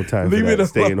nobody got no time Leave for it that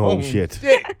staying home alone. shit.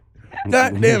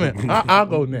 God damn it. I'll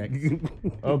go next.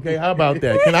 Okay, how about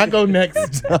that? Can I go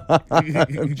next?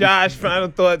 Josh, final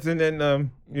thoughts, and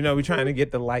then we're trying to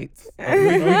get the lights. We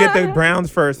get the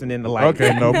Browns first, and then the lights.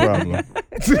 Okay, no problem.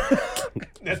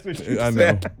 That's what you I know.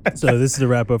 said. So this is the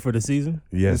wrap up for the season.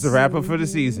 Yes. It's a wrap up for the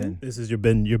season. This has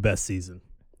been your best season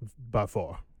by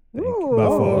far. Ooh. By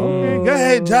far. Go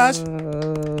ahead, Josh.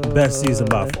 Best season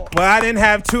by far. Well, I didn't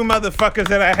have two motherfuckers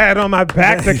that I had on my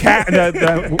back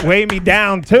to weigh me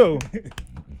down too.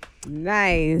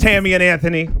 Nice. Tammy and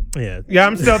Anthony. Yeah. Yeah,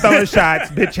 I'm still throwing shots,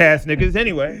 bitch ass niggas.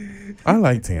 Anyway, I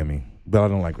like Tammy, but I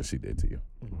don't like what she did to you.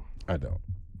 I don't.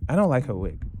 I don't like her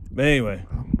wig. But anyway,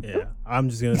 Yeah. I'm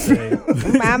just gonna say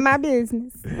Mind my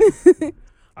business.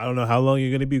 I don't know how long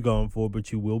you're gonna be gone for,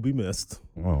 but you will be missed.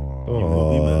 Oh. You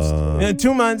will be missed. yeah,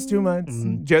 2 months.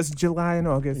 Just July and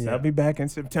August. Yeah. I'll be back in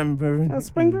September. Oh,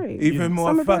 spring break. Even more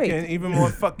Summer break.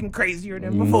 fucking crazier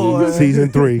than before. Season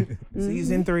 3.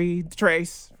 Season 3,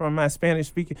 Trace from my Spanish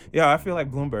speaking. Yeah, I feel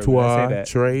like Bloomberg when I say Toi, that.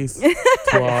 Trace,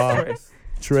 Toi, Trace.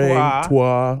 Trey, Toi.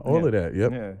 Toi, all Yeah. of that.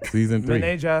 Yep. Yeah. Season 3.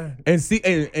 Menaja. And see,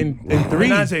 and 3,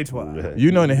 Menage a trois.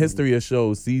 in the history of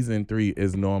shows, season 3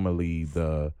 is normally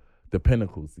the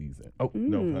pinnacle season. Oh,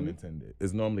 no pun intended.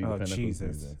 It's normally the Oh, pinnacle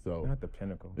Jesus. season. So Not the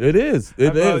pinnacle. it is.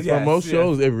 It Oh, is. yes, For most yes.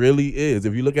 shows, it really is.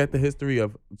 If you look at the history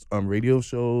of radio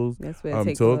shows, That's where it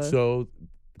takes talk off. shows,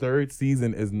 third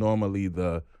season is normally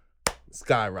the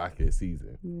skyrocket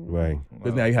season. Right.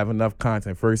 Because now you have enough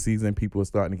content. First season, people are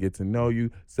starting to get to know you.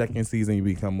 Second season, you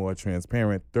become more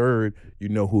transparent. Third, you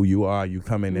know who you are. You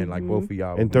coming in like both of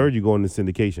y'all. And third, you go into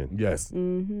syndication. Yes.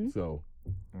 Mm-hmm. So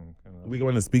we're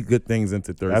going to speak good things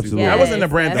into third Absolutely. season. That wasn't a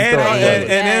Brandon Yes, And, that's story. right. and,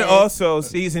 and then Yes. also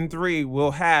season 3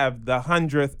 will have the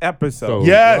 100th episode.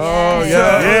 Yes. Oh,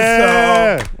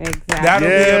 Yeah. Exactly. That'll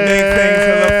be a big thing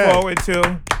to look forward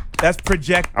to. That's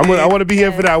projected. I want to be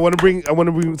here for that. I want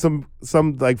to bring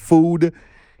some like food,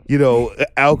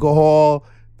 alcohol,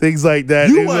 things like that.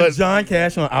 You It's want like- John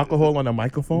Cash on alcohol on a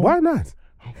microphone? Why not?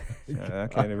 I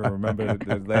can't even remember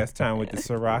the last time with the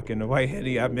Ciroc and the White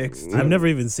Henny I mixed. I've never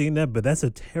even seen that, but that's a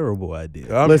terrible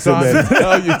idea. I'm Listen, trying man. to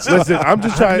tell you, John. Listen, I'm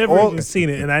just I've trying. never All, even seen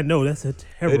it, and I know that's a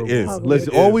terrible is. idea.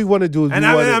 listen, all we want to do is And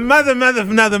we want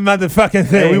another motherfucking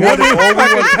thing. we Let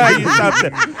wanna- me tell you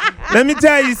something. Let me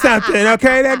tell you something,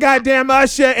 okay? That goddamn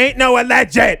Usher ain't no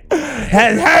alleged.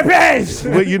 Has herpes.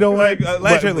 But you know what?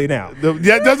 Allegedly now.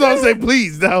 Yeah, that's what I'm saying.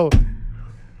 Please, no.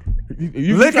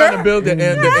 You Liquor? trying to build the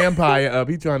empire up.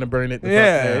 He trying to burn it. The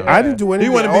Yeah. fuck down. I didn't do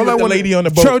anything. He want to be All with I the wanna- lady on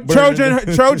the boat.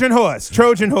 burning Trojan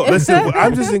horse. Listen,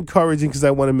 I'm just encouraging because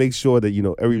I want to make sure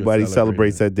that everybody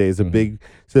celebrates that day. It's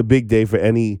a big day for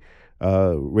any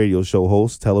radio show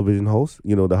host, television host.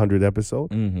 The 100th episode.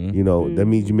 That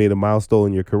means you made a milestone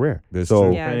in your career. That's so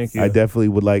true. Yes. Thank you. I definitely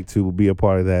would like to be a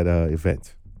part of that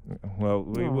event. Well,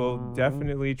 we will Aw.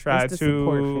 definitely try That's the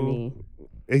support for to. me.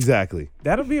 Exactly.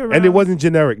 That'll be around. And it wasn't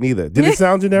generic neither. Did it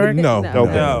sound generic? No. Okay.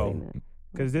 No.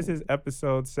 Because this is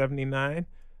episode 79.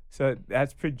 So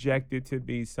that's projected to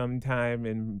be sometime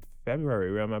in February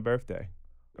around my birthday.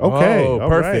 Okay. Oh, all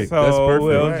perfect. right. That's So perfect.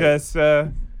 we'll Right. just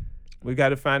we got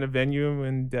to find a venue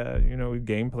and we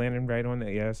game planning right on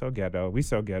that. Yeah, so ghetto. We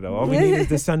so ghetto. All we need is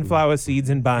the sunflower seeds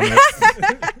and bonnets.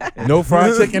 No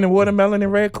fried chicken and watermelon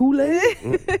and red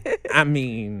Kool-Aid? I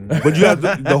mean, But you have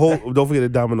the whole. Don't forget the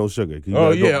Domino sugar. 'Cause you Oh,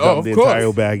 gotta yeah. dump Oh, of the course.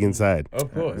 entire bag inside.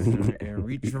 Of course. and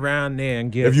reach around there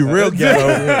and get If you real ghetto,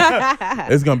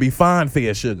 it's going to be fine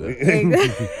fair sugar. And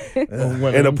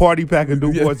a party pack of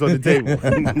Newports on the table.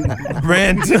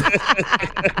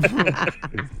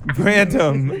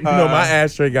 Brandon. You know, my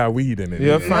ashtray got weed in it.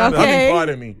 You're fine. Okay.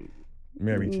 Pardon me.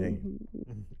 Mary Jane.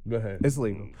 Go ahead. It's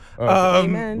legal.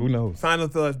 Amen. Who knows? Final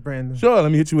thoughts, Brandon. Sure,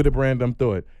 let me hit you with a random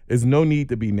thought. There's no need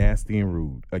to be nasty and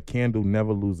rude. A candle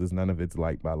never loses none of its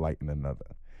light by lighting another.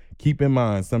 Keep in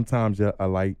mind, sometimes your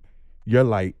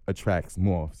light attracts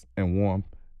moths and warmth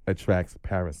attracts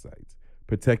parasites.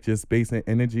 Protect your space and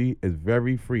energy. It's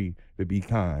very free to be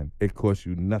kind. It costs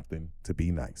you nothing to be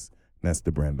nice. That's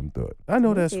the Brandon Thought. I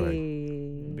know that's right.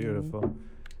 Hey. Beautiful.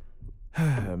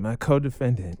 My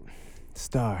co-defendant,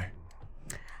 Star.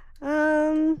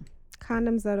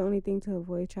 Condoms are the only thing to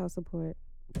avoid child support.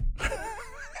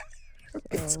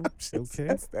 So,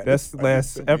 Okay. That's the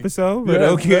last episode, but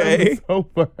okay. So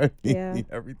funny. Yeah.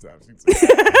 Every time she says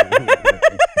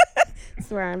that. that's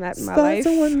where I'm at in my life.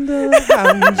 wonder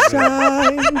how you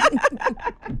shine.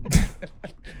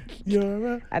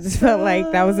 I just felt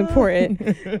like that was important.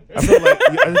 I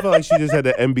just felt like she just had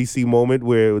an NBC moment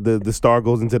where the star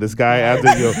goes into the sky after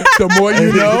The more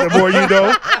you know. the more you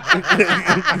know.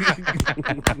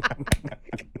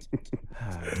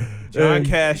 John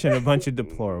Cash and a bunch of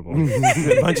deplorables.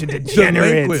 A bunch of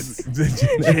degenerates.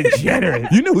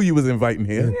 Degenerates. You knew who you was inviting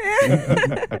here.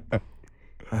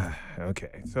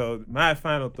 Okay, so my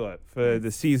final thought for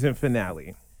the season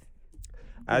finale.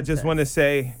 I just want to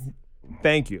say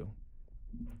thank you.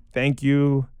 Thank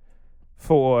you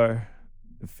for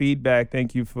the feedback.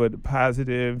 Thank you for the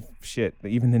positive shit,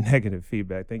 even the negative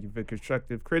feedback. Thank you for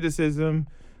constructive criticism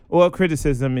or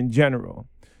criticism in general.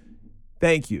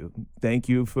 Thank you. Thank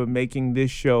you for making this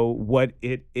show what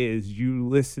it is. You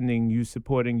listening, you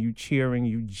supporting, you cheering,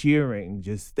 you jeering.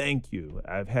 Just thank you.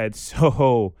 I've had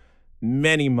so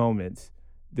many moments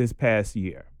this past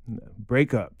year.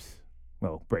 Breakups.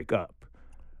 Well, break up.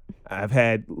 I've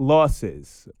had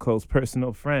losses. A close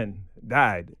personal friend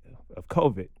died of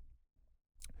COVID.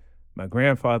 My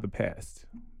grandfather passed.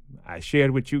 I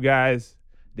shared with you guys,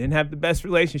 didn't have the best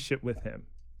relationship with him.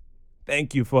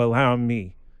 Thank you for allowing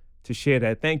me to share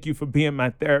that. Thank you for being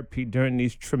my therapy during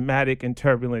these traumatic and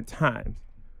turbulent times.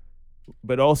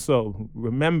 But also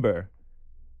remember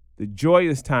the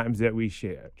joyous times that we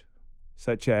shared,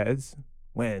 such as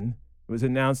when it was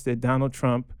announced that Donald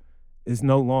Trump is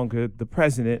no longer the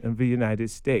president of the United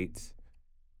States.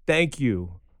 Thank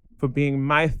you for being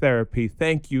my therapy.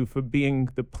 Thank you for being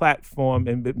the platform,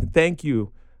 and thank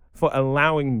you for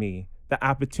allowing me the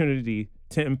opportunity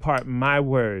to impart my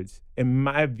words and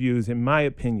my views and my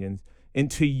opinions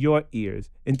into your ears,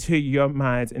 into your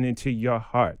minds, and into your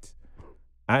hearts.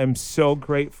 I am so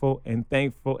grateful and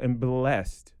thankful and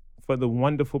blessed for the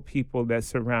wonderful people that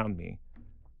surround me.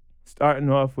 Starting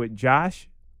off with Josh,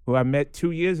 who I met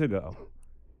 2 years ago.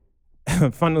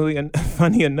 Funny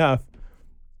enough,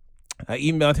 I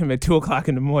emailed him at 2 o'clock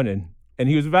in the morning, and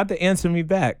he was about to answer me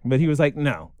back, but he was like,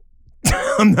 no,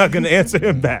 I'm not going to answer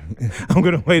him back. I'm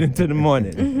going to wait until the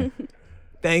morning.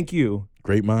 Thank you.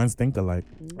 Great minds think alike.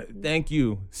 Thank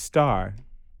you, Star.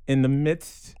 In the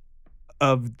midst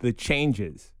of the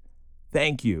changes,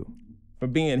 thank you for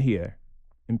being here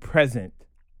and present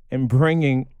and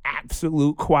bringing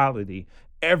absolute quality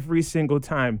every single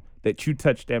time that you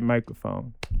touch that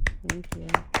microphone. Thank you.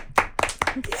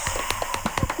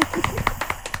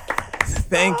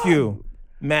 Thank you,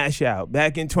 Mash Out.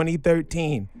 Back in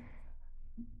 2013,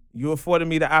 you afforded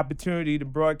me the opportunity to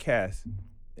broadcast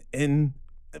in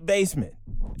the basement.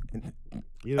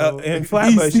 You know, In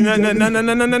Flatbush. No.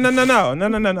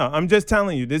 I'm just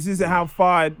telling you, this is how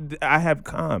far I have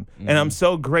come. And I'm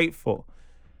so grateful.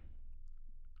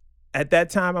 At that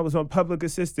time, I was on public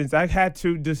assistance. I had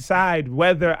to decide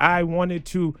whether I wanted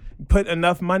to put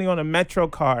enough money on a Metro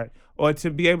card or to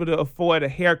be able to afford a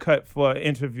haircut for an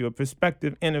interview, a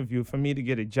prospective interview for me to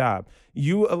get a job.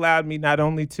 You allowed me not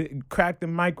only to crack the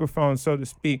microphone, so to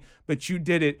speak, but you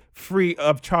did it free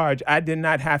of charge. I did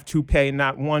not have to pay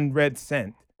not one red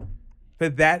cent. For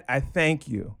that, I thank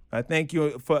you. I thank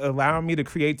you for allowing me the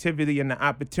creativity and the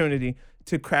opportunity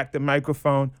to crack the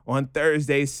microphone on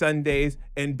Thursdays, Sundays,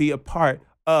 and be a part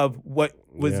of what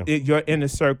was your inner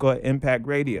circle at Impact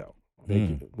Radio.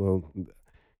 Thank you. Well,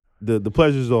 the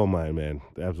pleasure's all mine, man.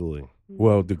 Absolutely.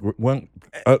 Well,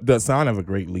 the sign of a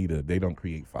great leader, they don't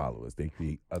create followers. They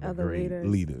create other great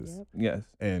leaders. Yep. Yes.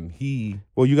 And he,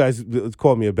 Well, you guys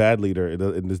called me a bad leader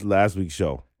in this last week's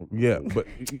show. yeah, but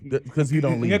because you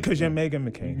don't lead. Yeah, because you're Megan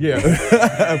McCain. Yeah.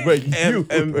 But you.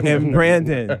 And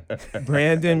Brandon.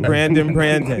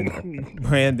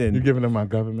 You're giving him my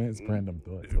government. It's Brandon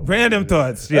Thoughts. Random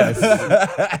thoughts, yes.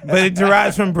 But it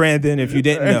derives from Brandon, if you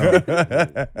didn't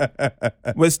know.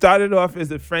 What started off as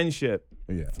a friendship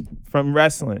Yeah. from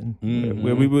wrestling,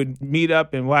 where we would meet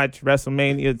up and watch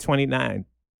WrestleMania 29,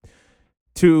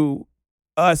 to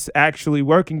us actually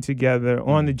working together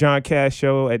on the John Cash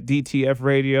Show at DTF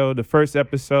Radio. The first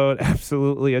episode,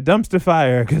 absolutely a dumpster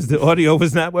fire because the audio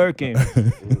was not working.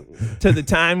 To the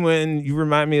time when, you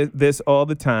remind me of this all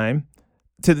the time,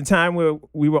 to the time where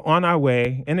we were on our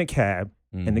way in a cab,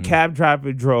 and the cab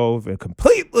driver drove a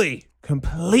completely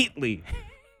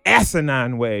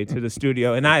asinine way to the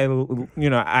studio, and I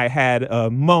had a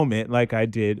moment like I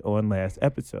did on last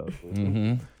episode.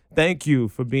 Mm-hmm. Thank you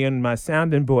for being my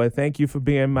sounding boy. Thank you for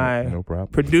being my No problem.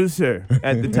 producer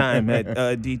at the time at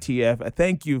DTF. I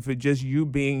thank you for just you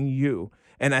being you.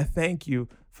 And I thank you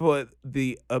for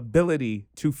the ability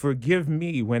to forgive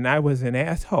me when I was an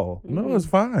asshole. No, it's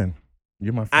fine.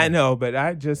 You're my friend. I know, but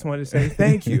I just want to say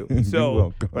thank you. You're So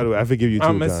welcome. By the way, I forgive you too,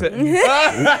 I'm John. gonna say,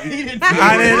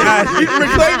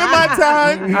 reclaiming my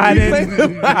time.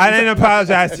 I didn't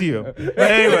apologize to you. But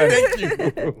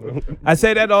anyway, I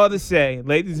say that all to say,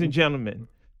 ladies and gentlemen,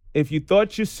 if you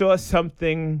thought you saw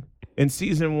something in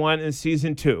season 1 and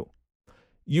season 2,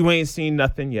 you ain't seen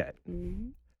nothing yet.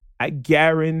 I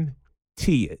guarantee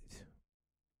it.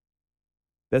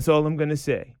 That's all I'm gonna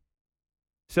say.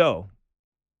 So,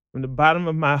 from the bottom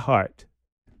of my heart,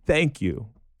 thank you.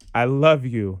 I love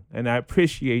you and I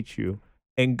appreciate you.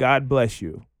 And God bless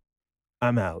you.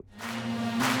 I'm out.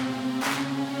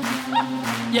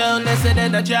 Yo,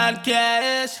 listening to John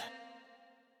Cash.